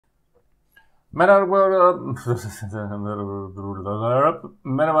Merhaba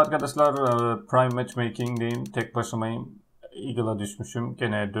merhaba arkadaşlar. Prime Matchmaking'deyim. Tek başımayım. Eagle'a düşmüşüm.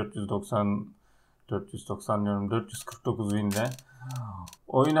 Gene 490 diyorum. 449 win'le.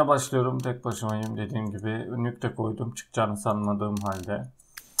 Oyuna başlıyorum. Tek başımayım. Dediğim gibi nükte koydum. Çıkacağını sanmadığım halde.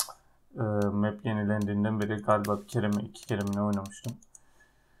 Map yenilendiğinden beri galiba iki kere mi ne oynamıştım.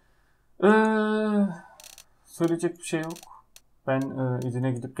 Söyleyecek bir şey yok. Ben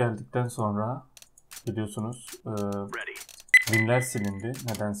izine gidip geldikten sonra biliyorsunuz winler silindi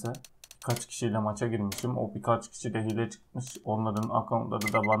nedense. Birkaç kişiyle maça girmişim. O birkaç kişi de hile çıkmış. Onların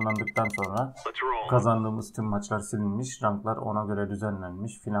accountları da banlandıktan sonra kazandığımız tüm maçlar silinmiş. Ranklar ona göre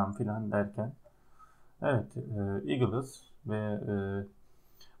düzenlenmiş filan filan derken. Evet, Eagle'ız ve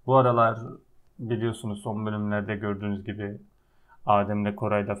bu aralar biliyorsunuz son bölümlerde gördüğünüz gibi Adem'le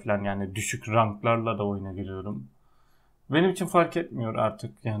Koray'da filan yani düşük ranklarla da oyuna giriyorum. Benim için fark etmiyor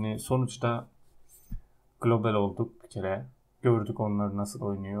artık. Yani sonuçta global olduk bir kere. Gördük onlar nasıl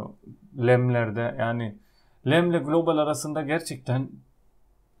oynuyor. Lem'lerde yani Lem'le global arasında gerçekten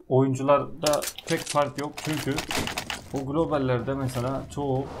oyuncularda pek fark yok. Çünkü o globallerde mesela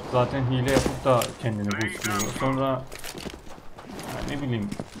çoğu zaten hile yapıp da kendini boostluyor. Sonra ne bileyim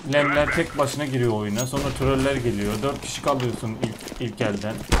Lem'ler tek başına giriyor oyuna. Sonra troller geliyor. 4 kişi kalıyorsun ilk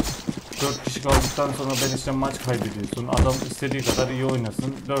elden. 4 kişi kaldıktan sonra ben işte maç kaybediyorsun. Adam istediği kadar iyi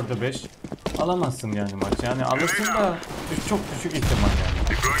oynasın. 4'e 5 alamazsın yani maç. Yani alırsın da çok düşük ihtimal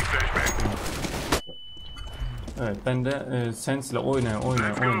yani. Evet ben de Sense'le oynaya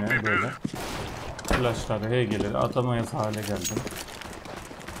böyle flashları HG'leri atamayız hale geldim.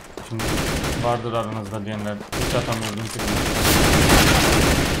 Şimdi vardır aranızda diyenler hiç atamıyordum ki.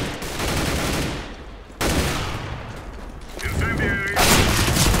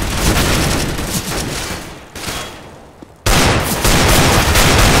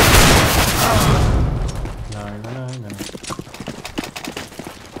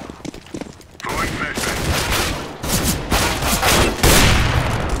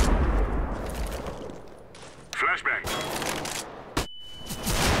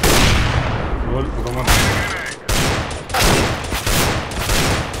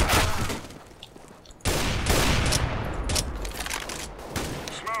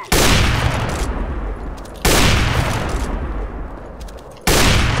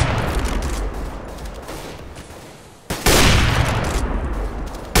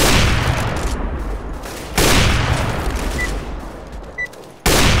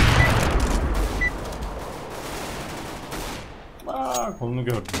 Kolunu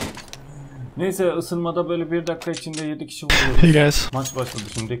gördüm. Neyse ısınmada böyle 1 dakika içinde 7 kişi vuruyoruz. Hey guys. Maç başladı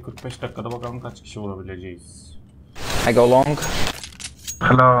şimdi 45 dakikada bakalım kaç kişi vurabileceğiz. I go long.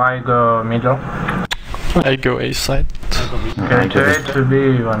 Hello, I go middle. I go A side. Okay, to B,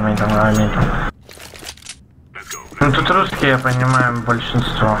 one middle, I middle. Ну тут русские, я понимаю,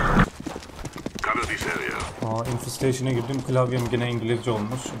 большинство. Infestation'a girdim. Klavyem yine İngilizce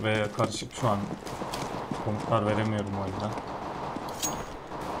olmuş ve karışık şu an. Komutlar veremiyorum o yüzden.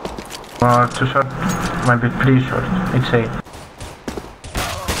 Too short, maybe 3 short, it's A.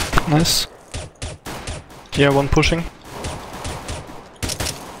 Nice. Yeah, one pushing.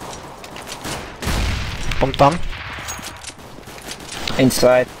 Bomb done.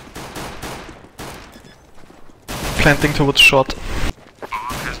 Inside. Planting towards short.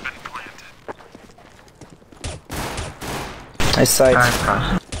 Nice side.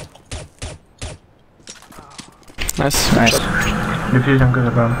 Nice. Nice. Diffusing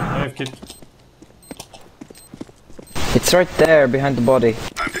good bomb. I have kit. It's right there behind the body.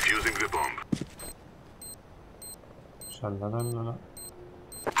 I'm defusing the bomb. Şallalalala.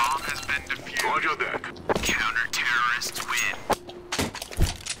 Bomb has been defused. Roger that. Counter-terrorists win.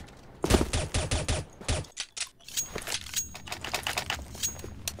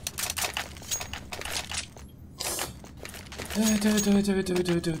 Evet.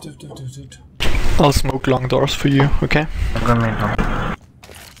 I'll smoke long doors for you, okay? I go middle.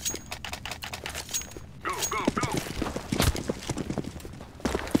 Go, go, go.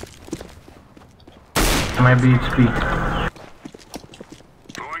 Maybe it's B.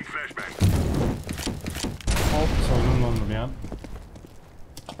 Throwing flashbang. Hop soyunum dondu bir an.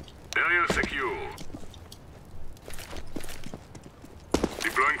 Area secure.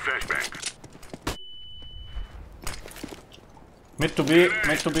 Deploying flashbang. Mid to B.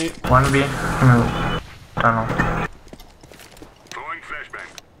 One B, tunnel. Throwing flashbang.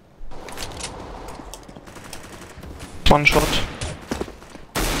 One shot.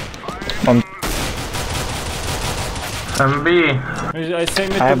 Some B. I say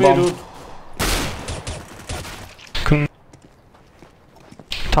mid I to B bomb. dude.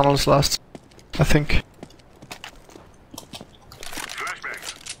 Tunnels last. I think. Flashbang.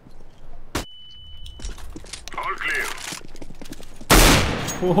 All clear.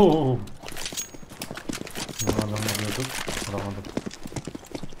 Oho. Bunu adamı vuruyorduk. Vuramadım.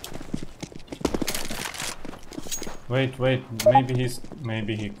 Wait,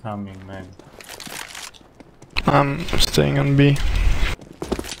 maybe he coming, man. I'm staying on B.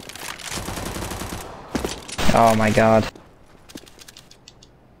 Oh my god.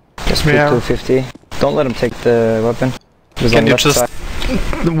 Just put Where? 250. Don't let him take the weapon. He's Can on you left just... side.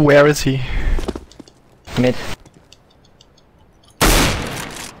 Where is he? Mid.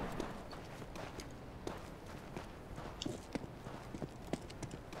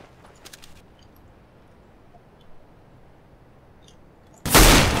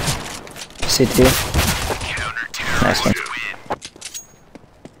 CT. Nice one.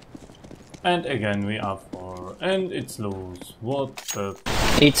 And again we are 4, and it's loose. What the...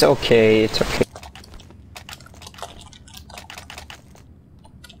 It's okay, it's okay.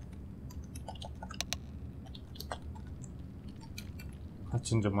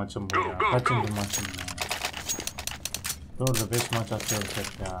 Kaçıncı maçım bu ya? Kaçıncı maçım ya? 4'e 5 maç atıyoruz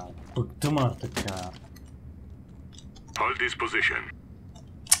hep ya. Bıktım artık ya. Hold this position.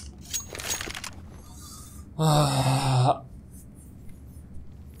 Ah.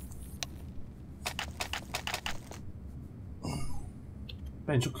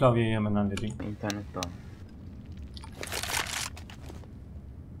 Ben şu klavyeyi hemen halledeyim. İnternet down.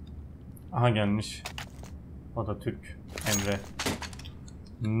 Aha gelmiş. O da Türk. Emre.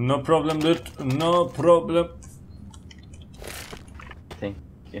 No problem dude. No problem. Thank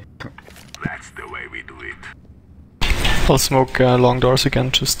you. That's the way we do it. I'll smoke long doors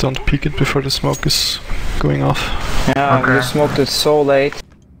again, just don't peek it before the smoke is going off. Yeah, Okay. you smoked it so late.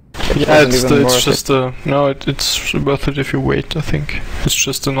 It Yeah, wasn't it's even it's worth just no, it's worth it if you wait. I think it's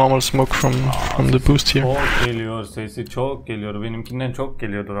just a normal smoke from the boost here. Çok geliyor sesi, çok geliyor. Benimkinden çok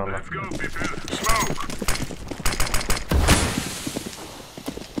geliyordur Allah. Let's go, people. Smoke.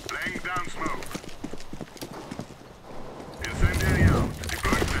 Laying down smoke. Incendiario.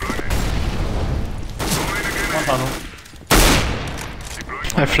 Deploying grenade. Throwing a grenade. Pantano.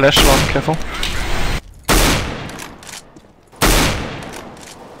 Deploying I flash one, careful.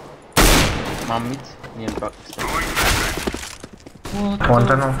 One mid, near back. throwing flashbang. One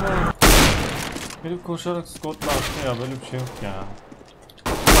tunnel. Herif koşarak Scott'la attı ya, böyle bir şey yok ya.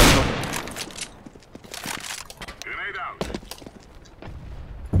 Grenade out.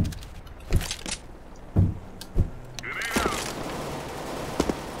 Grenade out.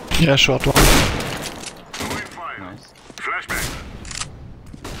 Yeah, short one. Throwing fire. Nice. Flashbang.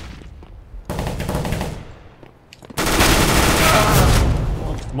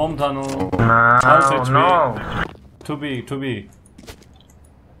 Bomb tunnel. No, no. To be.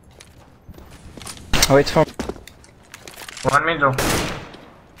 Wait for One middle.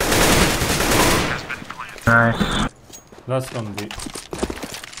 Nice. Last on B.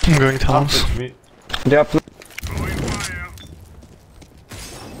 I'm going towns. After B. the up. Throwing fire.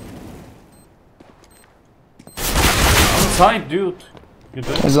 On side, dude. You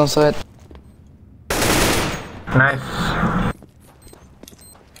did. He's on side. Nice.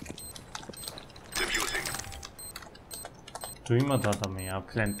 Defusing. Duymadı adamı ya,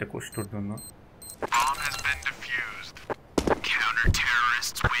 plant'te koşturduğunu. Bomb has been defused.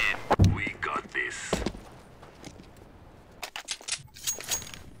 Counter-terrorists win. We got this.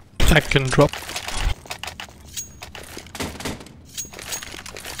 I can drop.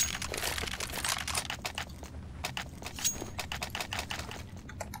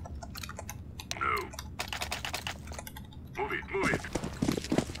 No. Move it.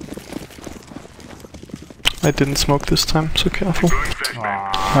 I didn't smoke this time, so careful. Throwing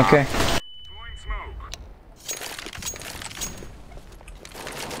flashbang. Okay. Throwing smoke.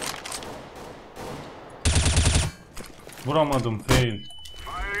 Vuramadım, fail.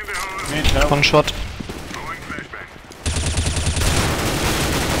 Fire in the hole. Mid help. One shot. Throwing flashbang.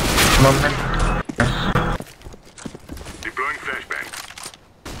 One mid. Deploying flashbang.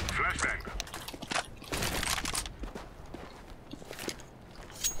 Flashbang.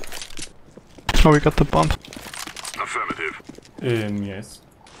 Oh, we got the bomb. Affirmative. Yes.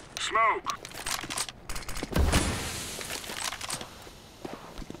 Smoke.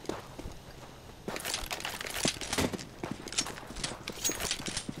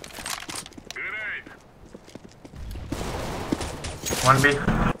 Grenade. One B.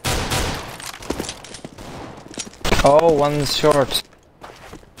 Oh, one's short.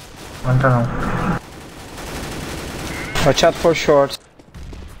 One tunnel. Watch out for short.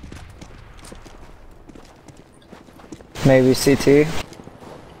 Maybe CT.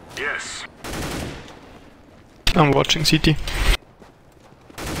 Yes. I'm watching CT.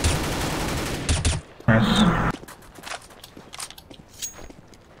 Nice.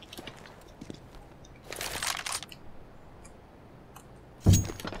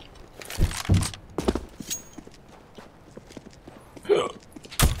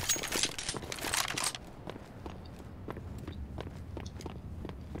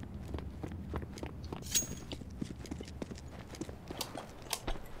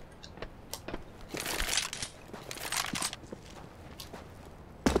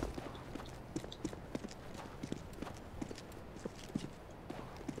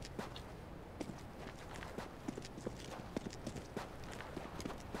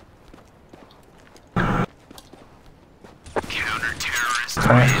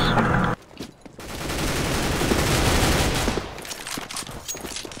 Nice.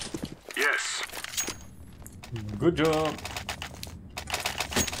 Yes. Good job.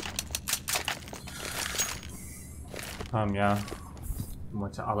 Tamam ya. Bu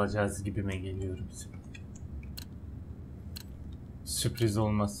maçı alacağız gibime geliyor bizim. Sürpriz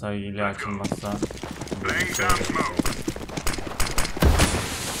olmazsa, ile açılmazsa. Laying down smoke.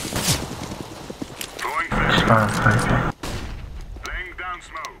 Throwing flashbang. Okay. Laying down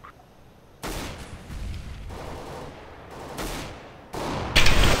smoke.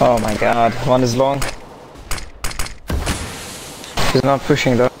 Oh my god, one is long. He's not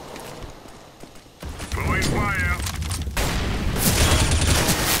pushing though. Throwing fire.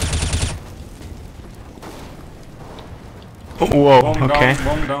 Whoa, Bomb okay. down,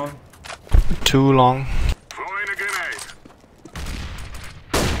 bomb down. Too long. Throwing a grenade.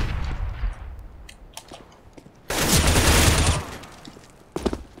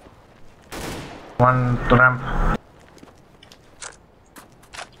 One ramp.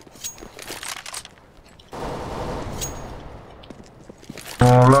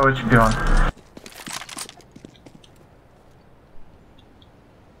 Oh, low HP one.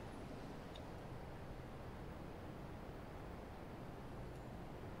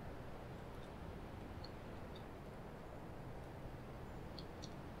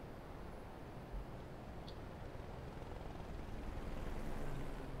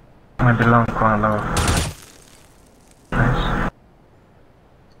 Maybe long one low. Nice.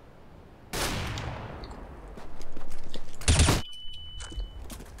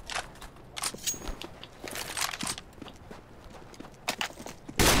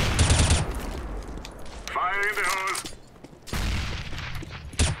 Fire in the hole.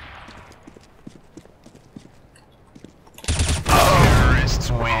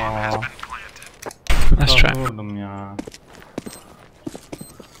 Terrorists win has been planted. Nice try. Vurdum ya.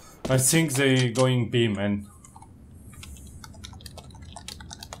 I think they going B, man.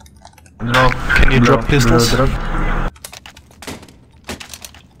 Drop. Can you drop pistols? Drop.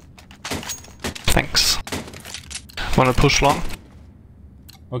 Thanks. Wanna push long?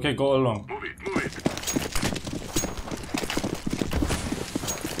 Okay, go along. Move it, move it.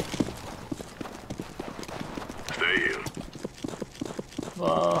 Stay here.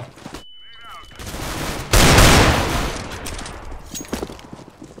 Ah.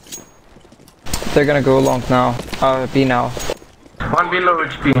 They're gonna go long now. B now. One B low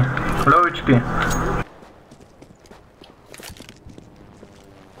HP. Low HP.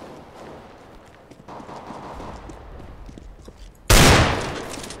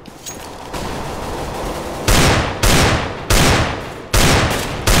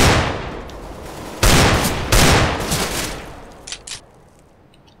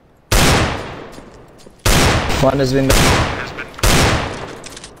 One is window. Has been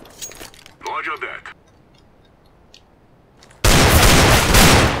Roger that.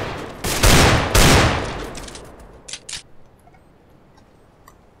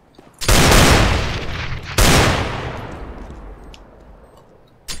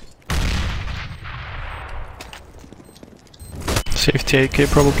 Safety AK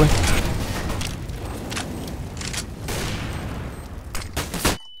probably.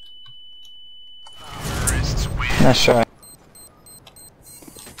 Terrorists win. Nice shot.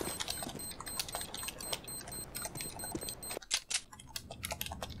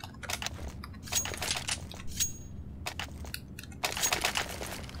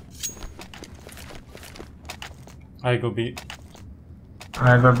 I go B.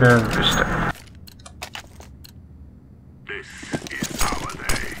 I got the step. This is our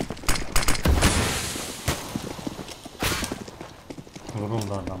day.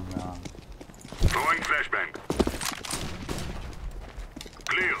 Vuruldu adam ya. Throwing flashbang.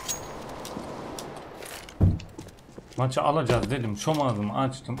 Clear. Maçı alacağız dedim. Şom ağzımı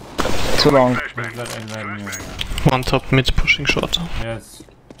açtım. Too long. Flashbang. Bizler el vermiyor ya. One top mid pushing short. Yes.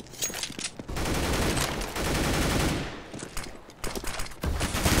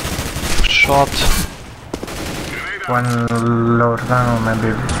 short. One lower down or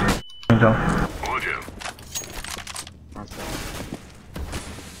maybe middle.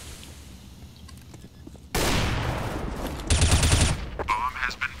 Bomb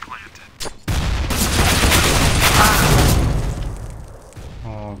has been planted.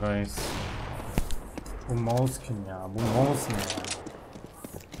 Oh guys. Bu mouse kim ya? Bu mouse ne ya?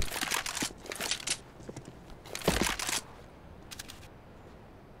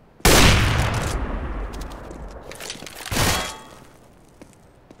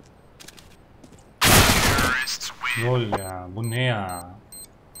 Terrorists win. Lol ya. Bu ne ya?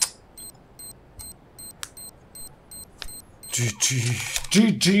 GG.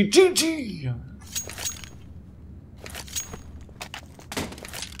 GG. GG.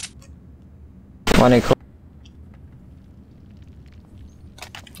 One equal.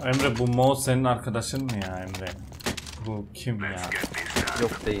 Emre bu mouse senin arkadaşın mı ya Emre? Bu kim ya?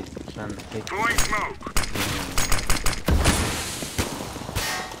 Yok değil. Ben tek Throwing smoke.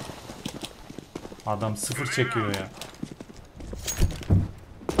 Adam sıfır çekiyor ya.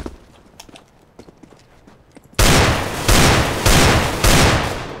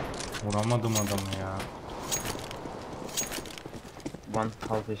 Vuramadım adamı ya. one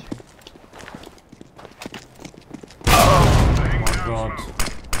half HP. Oh my god.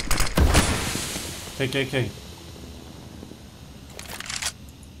 Take AK.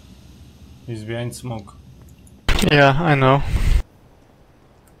 He's behind smoke. Yeah, I know.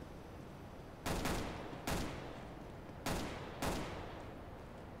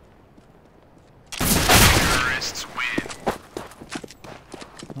 Terrorists win.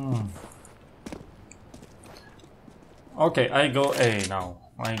 Okay, I go A now.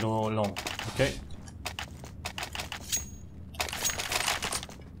 I go long. Okay.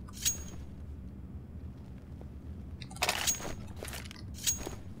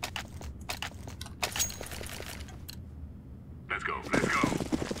 Let's go. Let's go.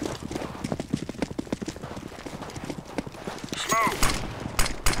 Smoke.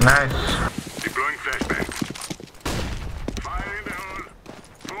 Nice. Deploying flashbang. Fire in the hole.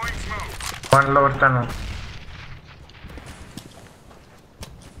 Throwing smoke. One lower tunnel.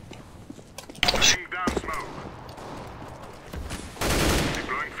 Laying down smoke.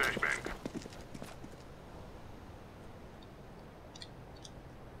 Deploying flashbang.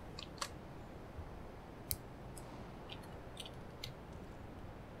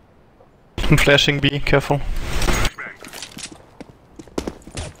 I'm flashing B, careful. Flashbang.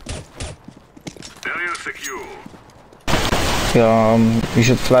 Area secure. You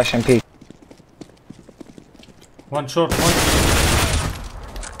should flash and peek. One short, one.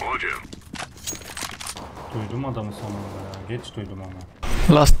 Roger. Duydum adamı sonunda ya. Geç duydum ama.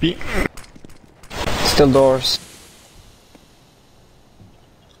 Last B. Still doors.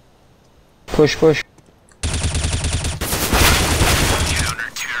 Push, push.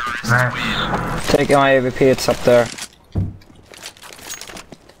 Nice. Take my AVP, it's up there.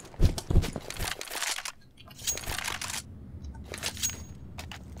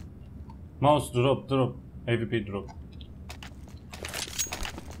 Mouse drop, drop. AVP drop.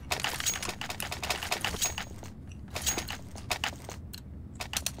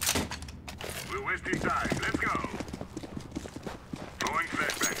 We're wasting time. Let's go. Throwing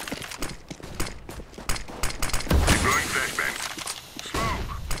flashbang. Deploying flashbang.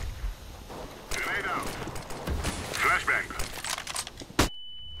 Smoke. Grenade out. Flashbang.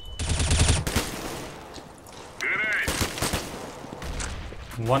 Grenade.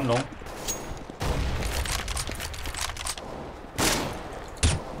 One long.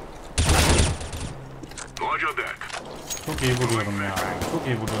 Roger that. Çok iyi vuruyorum ya. Çok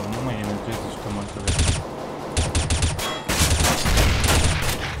iyi vuruyorum ama yenileceğiz işte maçta.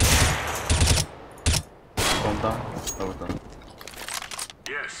 Bomb down. Lower down.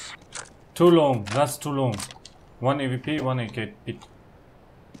 Yes. Too long. That's too long. One AVP, one AK. Pit.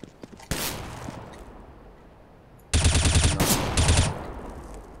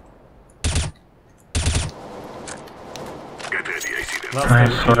 Get ready. I see them. Last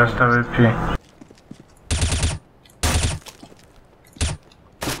Nice. AVP. So rest AVP.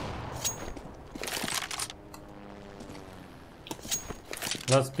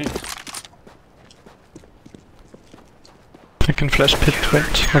 Last pit. I can flash pit,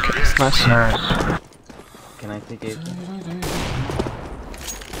 wait. Okay, nice. Nice. Can I take it?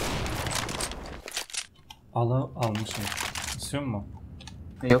 Almışım. İstiyor mu?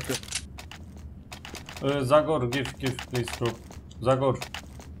 Yok yok. Zagor, give, please drop. Zagor.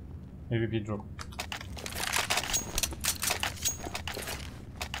 AVP drop.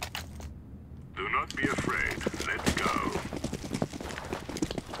 Do not be afraid. Let's go.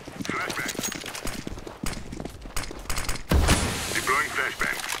 Flashbang.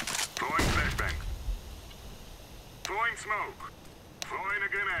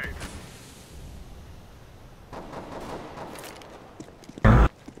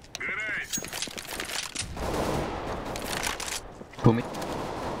 To me.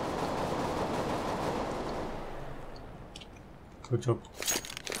 Good job.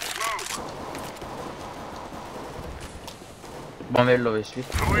 One very low HP.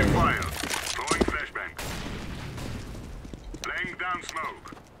 Throwing fire. Throwing flashbang. Laying down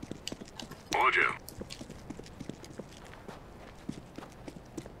smoke. Roger.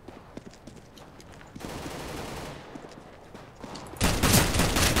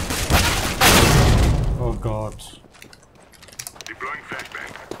 Oh god. Deploying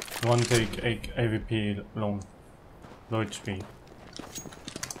flashbang. One take AVP long. Low HP.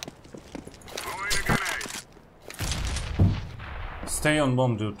 Throwing a grenade. Stay on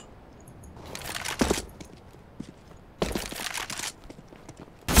bomb, dude.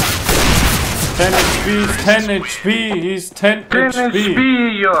 He's 10 HP, he's 10 10 HP.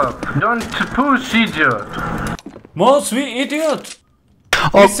 HP, yo! Don't push, idiot! Most we idiot!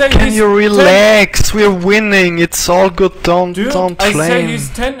 Oh, say can he's you relax? We're winning. It's all good. Don't Dude, don't I say flame. he's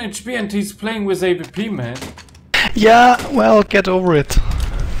 10 HP and he's playing with AVP, man. Yeah, well, get over it.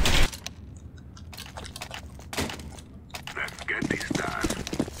 Let's get this done.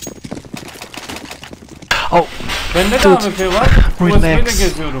 Oh, Bende de Dude, AWP var. USB'yle relax.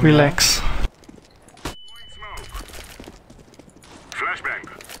 geziyorum ya. Relax. Throwing smoke. Flashbang.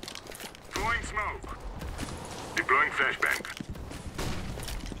 Throwing smoke. Deploying flashbang.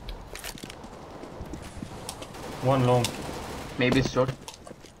 One long. Maybe it's short.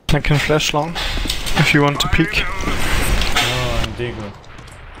 I can flash long if you want to peek. Oh, I'm digger.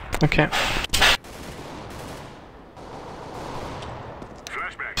 Okay.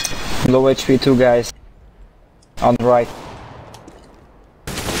 Flashbang. Low HP, 2 guys. On the right.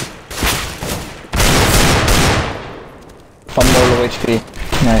 One more low HP.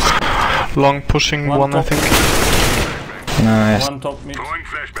 Nice. Long pushing One one, I top. think. Nice. One top mid. Throwing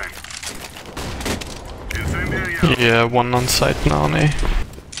flashbang. Incendiary. Yeah, one on site now, eh?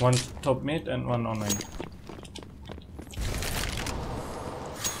 One top mid and one on A.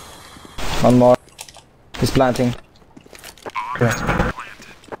 One more. He's planting.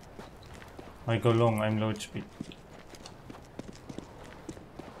 I go long, I'm low HP.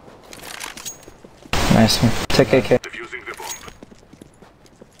 Nice one. Take AK. Defusing the bomb.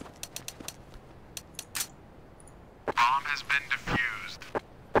 Bomb has been defused.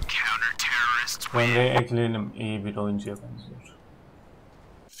 Counter-terrorists win. Bende'yi ekleyelim, iyi bir oyuncuya benziyor.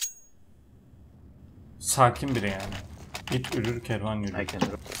 Sakin biri yani. İt ürür, kervan I yürür. can.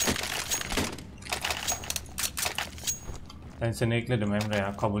 Ben seni ekledim Emre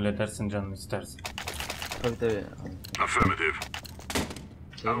ya, kabul edersin canını istersin. Tabii tabii. Affirmative.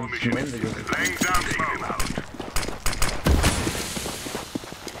 Our mission Düşünmeyin de is gözüküyor. laying down smoke.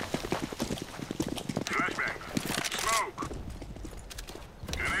 Flashbang. Smoke.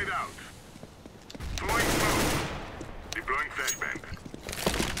 Grenade out. Throwing smoke. Deploying flashbang.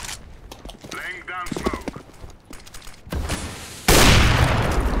 Laying down smoke.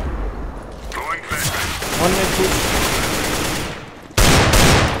 Throwing flashbang. One mid, two.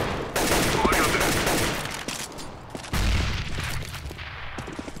 Roger that.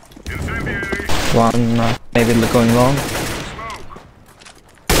 Incendiary. One, maybe going long. Smoke.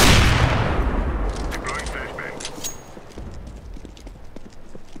 Deploying flashbang.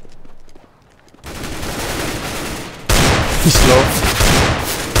 He's low.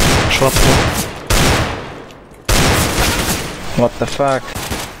 Short low. What the fuck?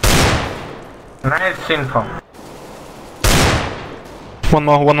 Nice info. One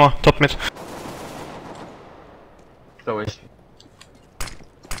more. Top mid. Low HP.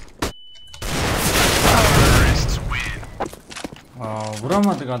 Terrorists win. Aa,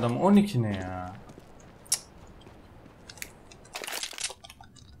 vuramadık adam, 12 ne ya?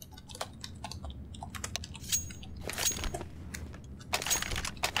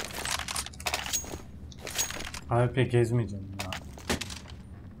 AWP gezmeyeceğim ya.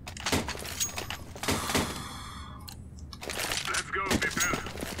 Let's go, people.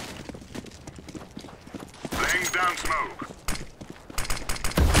 Laying down smoke.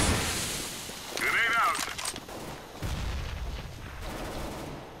 Grenade out.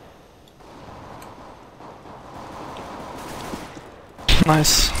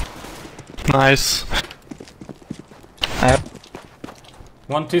 Nice. Nice.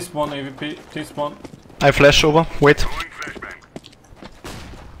 One T-spawn AVP, T-spawn. I flash over. Wait. Throwing flashbang.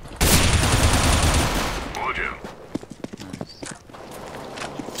 Roger.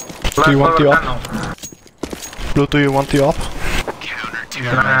 Do you want the op? Cannon. Blue, do you want the op?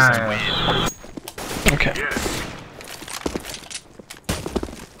 Counter-terrorists Nice. win. Okay. Yes.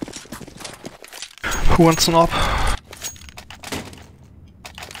 Who wants an op?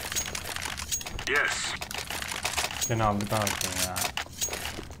 Yes. Seni aldı daha ya.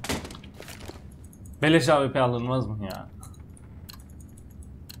 Beleş AWP alınmaz mı ya?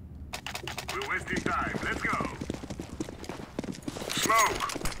 We're wasting time. Let's go. Smoke.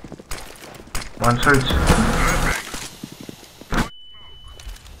 One search.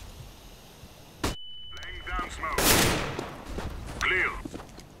 Laying down smoke. Clear.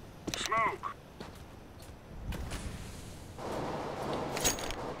 Smoke.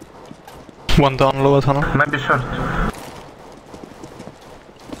 One down lower tunnel. Maybe short.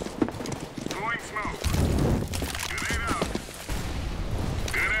 Throwing smoke. Grenade out.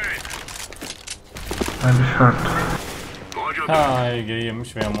 Grenade. Maybe short. Roger. Ha Ege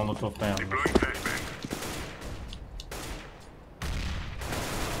yemiş veya molotofta yanmış. Deploying flashbang.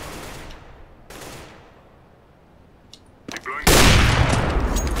 Deploying.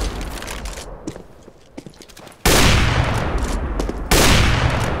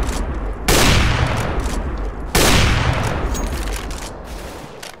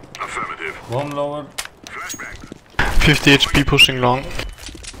 Affirmative. Bomb lower. Flashbang. 50 HP pushing long.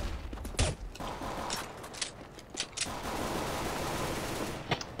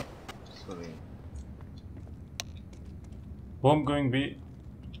 Sorry. Bomb going B.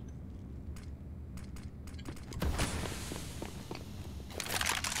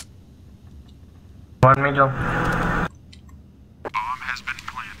 One middle. Bomb has been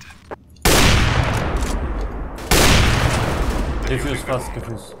planted. Defuse fast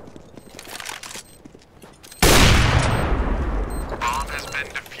defuse. Bomb has been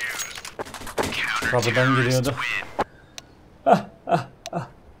defused. Kapıdan giriyordu.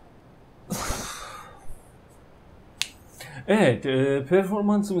 Evet,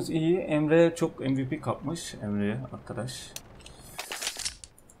 performansımız iyi. Emre çok MVP kapmış. Emre'ye arkadaş.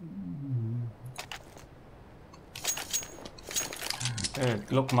 Evet,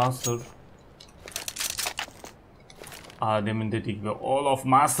 Glock Master. Adem'in dediği gibi All of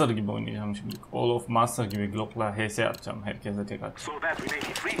Master gibi oynayacağım şimdi. All of Master gibi Glock'la HS atacağım. Herkese tek atacağım. So that we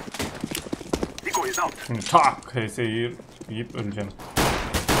make it free. Decoy is out. Şimdi tak HS'yi yiyip öleceğim.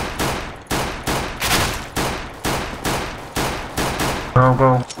 Go, go.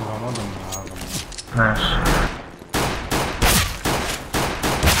 Vuramadım ya adamı. Nice.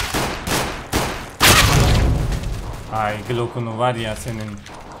 Ay Glock'unu var ya senin.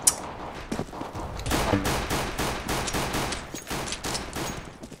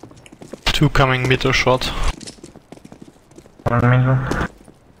 Two coming mid or short. One middle.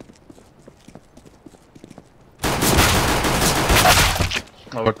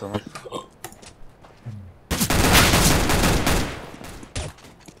 Over tunnel.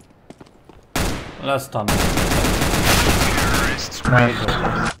 Last time.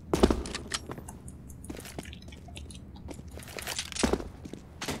 Nice.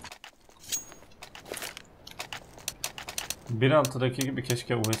 Bir altıdaki gibi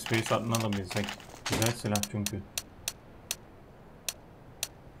keşke USB'yi satın alabilsek. Güzel silah çünkü.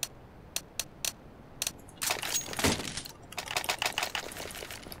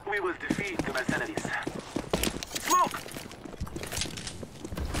 We will defeat the mercenaries. Smoke!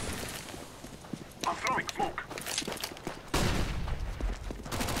 I'm throwing smoke.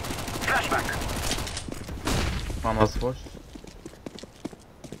 Flashback. One was force.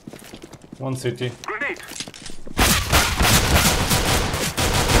 One city. Grenade.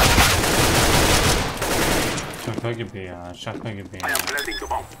 Şaka gibi ya, şaka gibi I ya. am planting the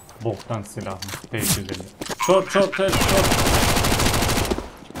bomb. Boktan silahmış. P250. Short, short, short.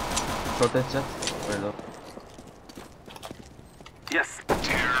 Short headshot. Very low. Yes.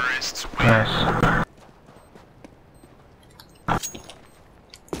 Terrorists win. Nice.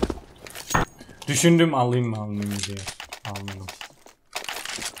 Düşündüm alayım mı almayayım diye. Almadım.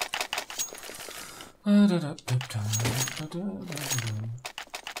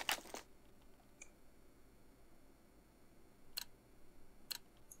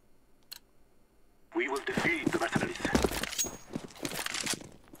 We will defeat the mercenaries.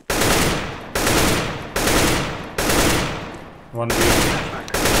 One mid.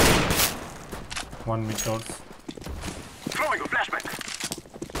 One mid short. Throwing a flashback.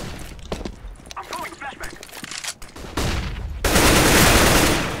 I'm throwing a flashback.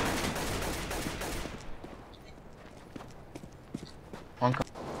 One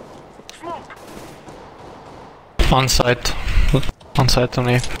Smoke. On site. On site on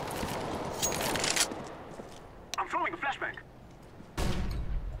A. I'm throwing a flashback.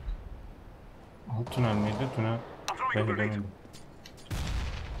 Alt tünel miydi? Tünel. I'm throwing a Ben grenade. gidemedim.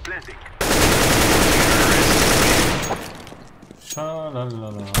 Planting.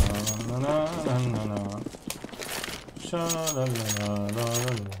 Şalalalala.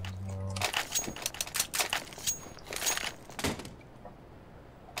 Şalalalala.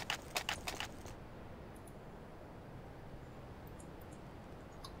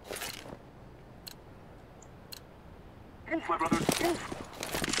 Move, my brothers,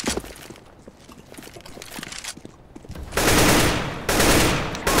 move!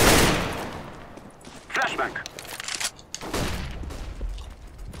 Flashbang!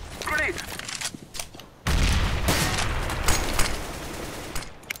 Grenade!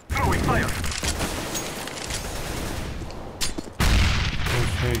 Throwing fire!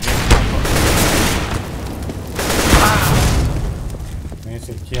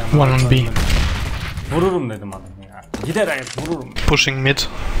 Neyse ki One on B. Vururum dedim adamı ya. Gider ayak vururum. Pushing mid.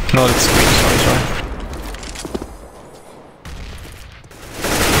 No, that's B. Sorry.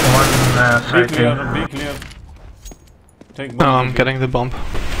 One Be side clear, be clear. Take No, bomb. I'm getting the bomb.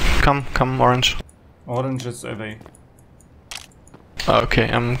 Come, orange. Orange is away. Okay,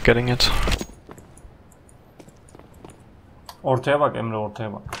 I'm getting it. Ortaya bak Emre, ortaya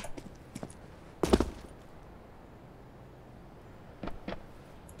bak.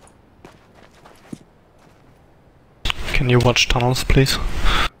 Can you watch tunnels, please?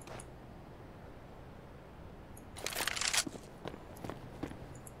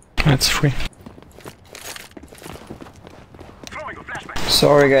 It's free. Throwing a flashbang!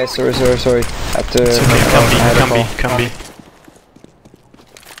 Sorry guys, sorry. Have to... It's okay, can be.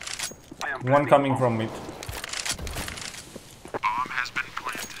 I am One coming from mid. bomb has been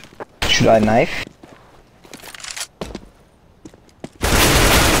planted. Should I knife?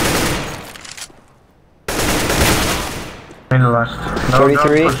 middle last. No,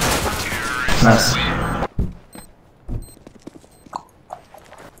 33. don't push. Nice.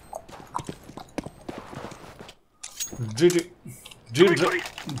 GG. GG.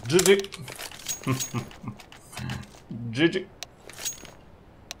 GG. GG.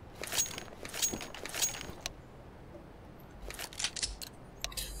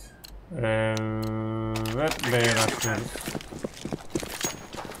 Evet, B'ye başlıyoruz.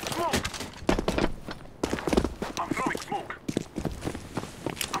 Smoke! I'm throwing smoke!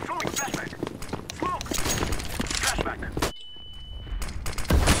 I'm throwing flashbang! Smoke! Flashbang!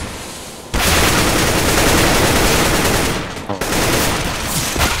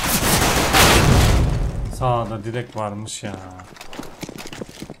 Sağda direkt varmış ya.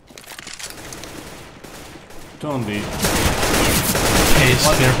 Don't be.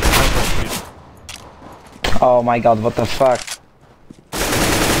 Ace here. Oh my god, what the fuck?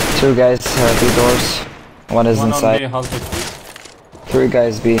 Two guys, B doors. One is One on inside. B, half HP. Three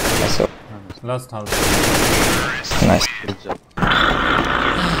guys B. So Last half. nice. Good job.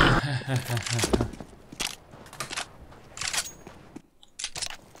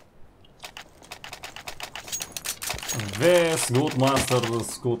 Ve Scoutmaster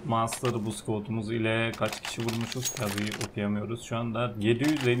bu Scout'umuz ile kaç kişi vurmuşuz tabii okuyamıyoruz. Şu anda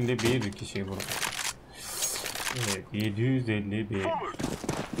 751 kişi vurduk. Evet, 751.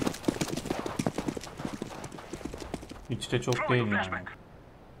 Hiç de çok değil yani.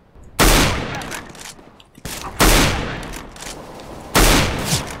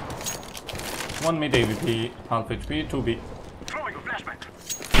 One mid AVP, half HP, 2B. Throwing a flashbang!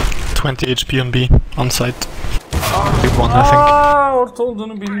 20 HP on B, on site. Big one, I think. Aa, orta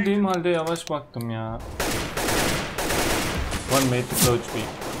olduğunu bildiğim halde yavaş baktım ya. One mid, low HP.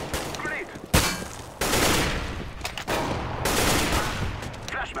 Grenade!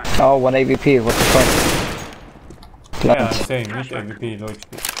 Flashbang! Oh, one AVP, what the fuck? Yeah, Plant. same, mid AVP, low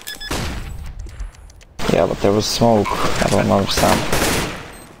HP. Yeah, but there was smoke. I don't understand.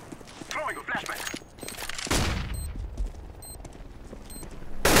 Throwing a flashbang!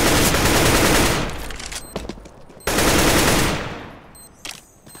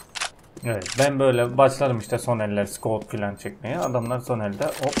 Evet, ben böyle başlarım işte son eller scout falan çekmeye. Adamlar son elde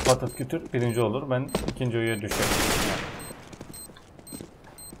hop patat kütür birinci olur. Ben ikinci oyuna düşerim.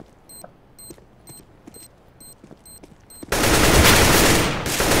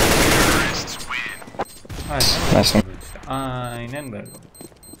 Aynen. Nice one. Aynen böyle.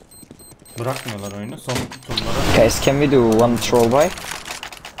 Bırakmıyorlar oyunu son turlara. Guys, can we do one troll buy?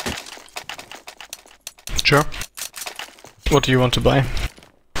 Sure. What do you want to buy?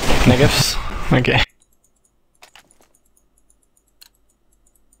 Negatives? Okay.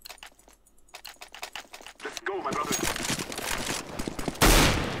 Let's go, my brothers!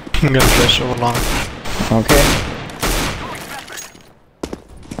 I'm gonna flash over long. Okay. Throwing flashbang!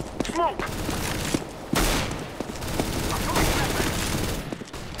 Smoke! I'm throwing flashbang!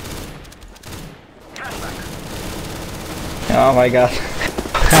 Flashbang! Oh my god.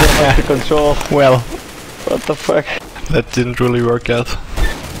 The control. Well, What the fuck? that didn't really work out.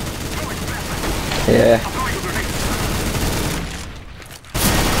 Yeah.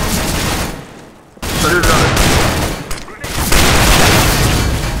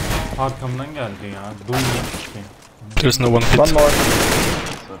 Arkamdan geldi ya. Duymuyor ki. There's no one One pit. more.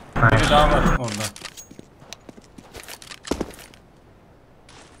 Biri daha var orada.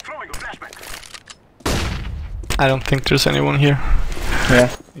 Throwing a flashback. I don't think there's anyone here. Yeah.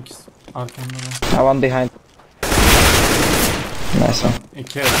 İkisi arkamda da. One behind. Nice one.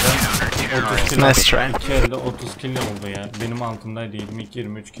 İki elde 30 kill. Nice try. İki elde 30 kill oldu ya. Benim altımdaydı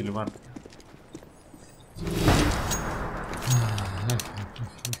 22-23 kill var.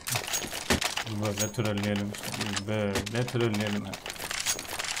 Böyle trolleyelim işte. Böyle trolleyelim hep.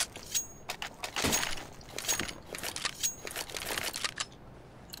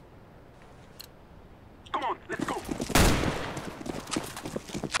 Come on, let's go.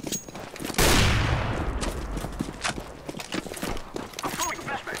 I'm throwing a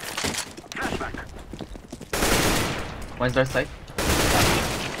flashback. Flashback. One's right side.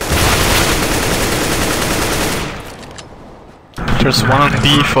 There's one on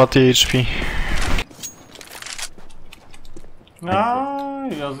B, 40 HP. Aa,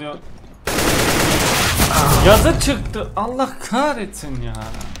 yazıyor. Yazı çıktı. Allah kahretsin ya.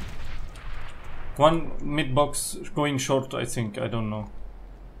 One mid box going short, I think. I don't know.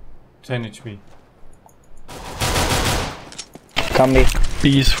 10 HP. Come B. B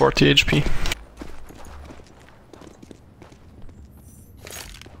is 40 HP.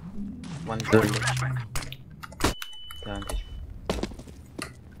 One is there. Yeah,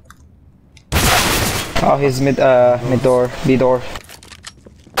 Oh, he's mid door, B door.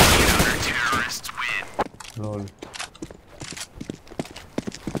 Counter-terrorists win. Lol.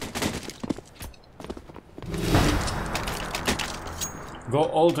 Go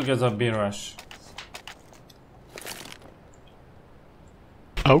all together B rush.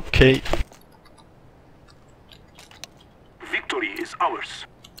 Okay. Victory is ours.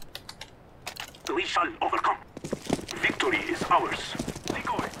 We shall overcome. Victory is ours.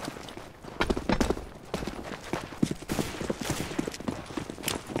 Decoy.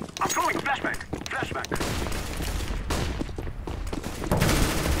 I'm throwing a flashback. Flashback.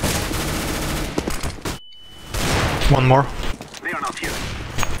 One more. They are not here.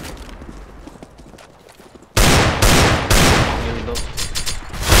 here we go.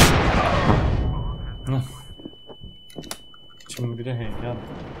 Şimdi bir de heyecan.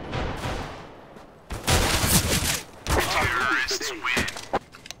 Terrorists win.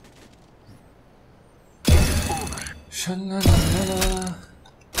 Şalalala.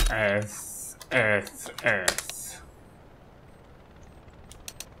 Es. Evet.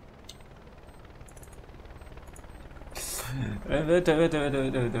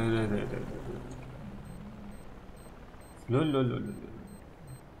 Lol.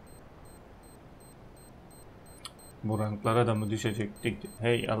 Bu ranklara da mı düşecektik?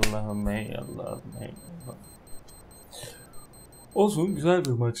 Hey Allah'ım. Olsun, güzel bir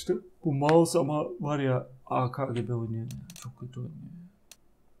maçtı. Bu mouse ama var ya, AK gibi oynuyor. Çok kötü oynuyor.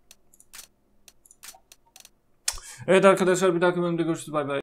 Evet arkadaşlar, bir dahaki bölümde görüşürüz. Bay bay.